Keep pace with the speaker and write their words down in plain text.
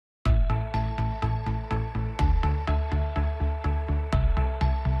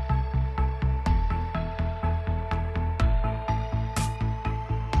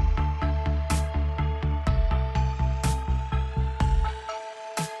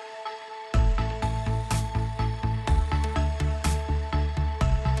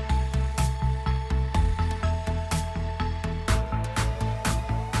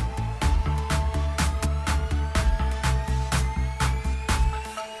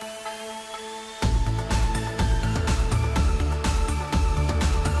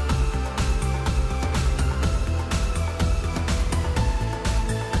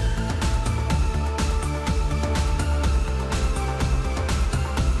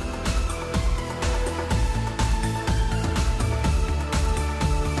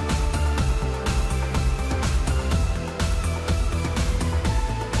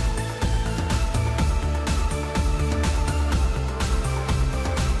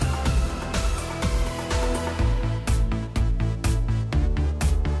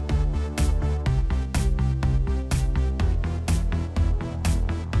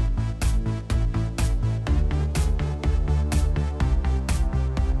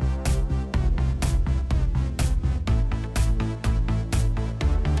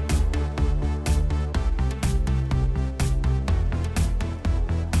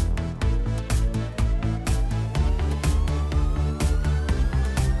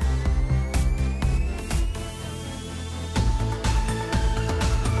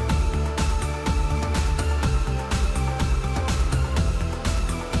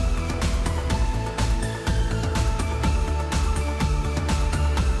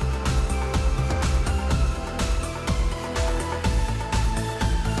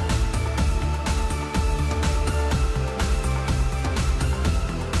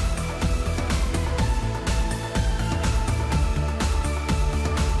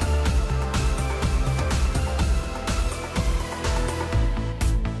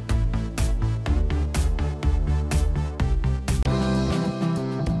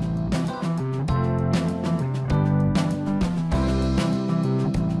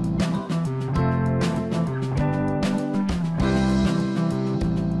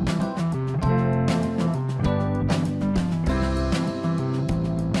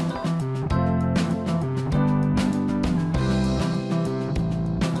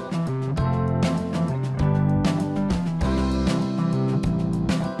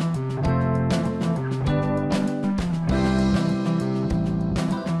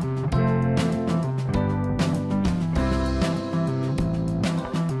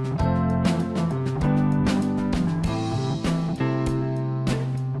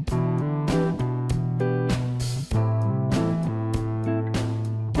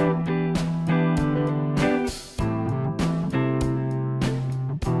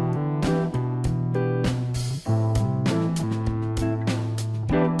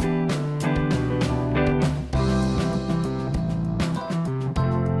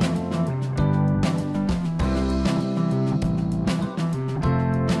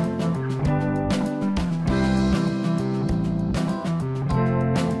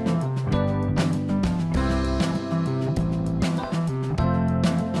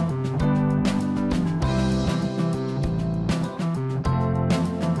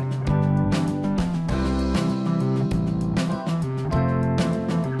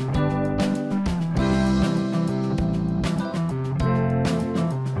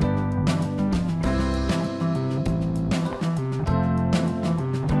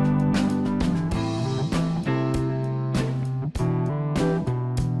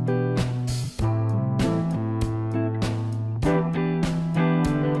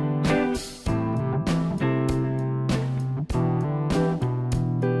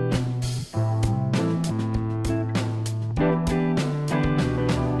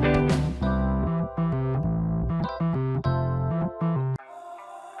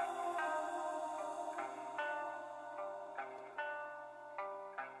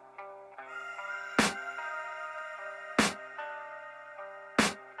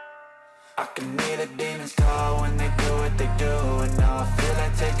can hear the demons call when they do what they do. And now I feel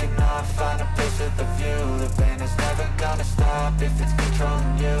like taking off, find a place with a view. The pain is never gonna stop if it's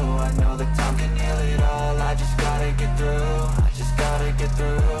controlling you. I know that time can heal it all, I just gotta get through. I just gotta get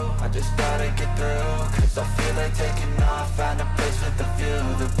through, I just gotta get through. Cause I feel like taking off, find a place with a view.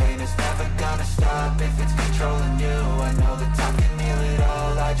 The pain is never gonna stop if it's controlling you. I know that time can heal it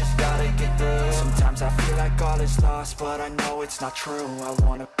all, I just gotta get through. Sometimes I feel like all is lost, but I know it's not true. I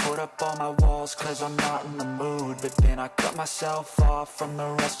wanna put up all my walls cause I'm not in the mood, but then I cut myself off from the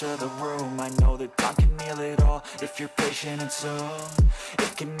rest of the room. I know that time can heal it all if you're patient, and soon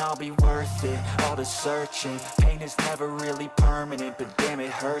it can all be worth it, all the searching. Pain is never really permanent, but damn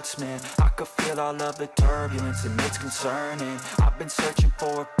it hurts, man. I could feel all of the turbulence and it's concerning. I've been searching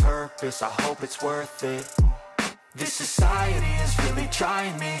for a purpose, I hope it's worth it. This society is really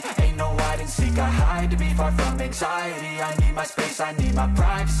trying me. Ain't no hide and seek, I hide to be far from anxiety. I need my space, I need my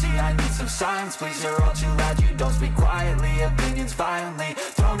privacy, I need some silence, please. You're all too loud, you don't speak quietly. Opinions violently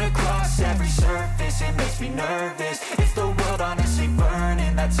thrown across every surface, it makes me nervous. Is the world honestly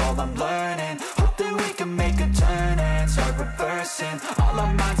burning? That's all I'm learning. Hope that we can make a turn and start reversing all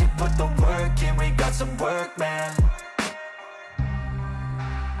our minds and put the work in. We got some work, man.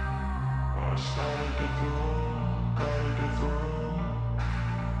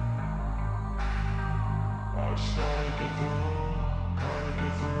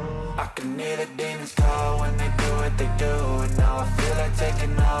 I can hear the demons call when they do what they do. And now I feel like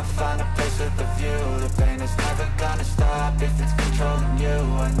taking off, find a place with a view. The pain is never gonna stop if it's controlling you.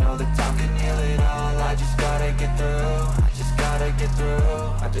 I know that time can heal it all, I just gotta get through. I just gotta get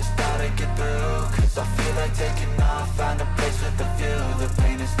through, I just gotta get through. Cause I feel like taking off, find a place with a view. The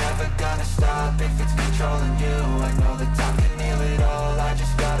pain is never gonna stop if it's controlling you. I know that time can heal it all, I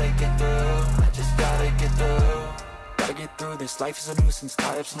just gotta get through. I just gotta get through. Gotta get through this, life is a nuisance,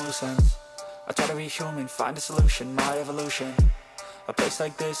 tie up some loose ends. I try to be human, find a solution, my evolution. A place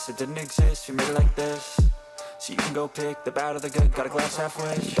like this, it didn't exist, we made it like this. So you can go pick the bad or the good, got a glass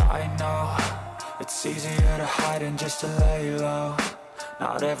halfway. I know, it's easier to hide than just to lay low.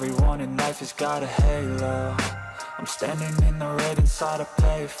 Not everyone in life has got a halo. I'm standing in the red inside a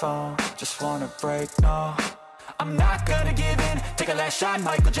payphone, just wanna break, no. I'm not gonna give in, take a last shot,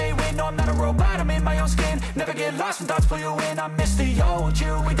 Michael J. Win. No, I'm not a robot, I'm in my own skin. Never get lost when thoughts pull you in. I miss the old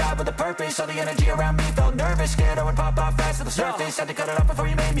you, we died with a purpose. All the energy around me felt nervous, scared I would pop off fast to the surface. Had to cut it off before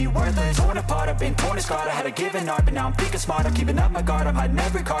you made me worthless. Torn apart, I've been torn and scarred. I had a given art, but now I'm thinking smart. I'm keeping up my guard, I'm hiding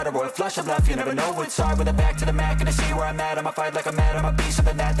every card. A royal flush of love, you never know what's hard. With a back to the mat, gonna see where I'm at. I'ma fight like I'm mad, I'ma be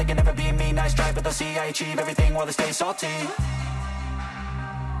something that they can never be me. Nice try, but they'll see I achieve everything while they stay salty.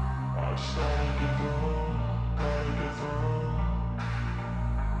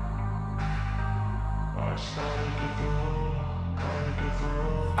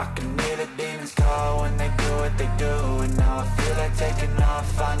 I can hear the demons call when they do what they do. And now I feel like taking off,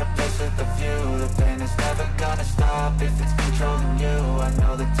 find a place with a view. The pain is never gonna stop if it's controlling you. I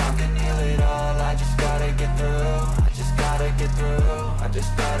know that time can heal it all, I just gotta get through. I just gotta get through, I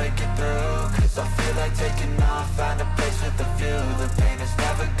just gotta get through. Cause I feel like taking off, find a place with a view. The pain is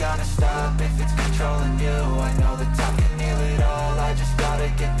never gonna stop if it's controlling you. I know that time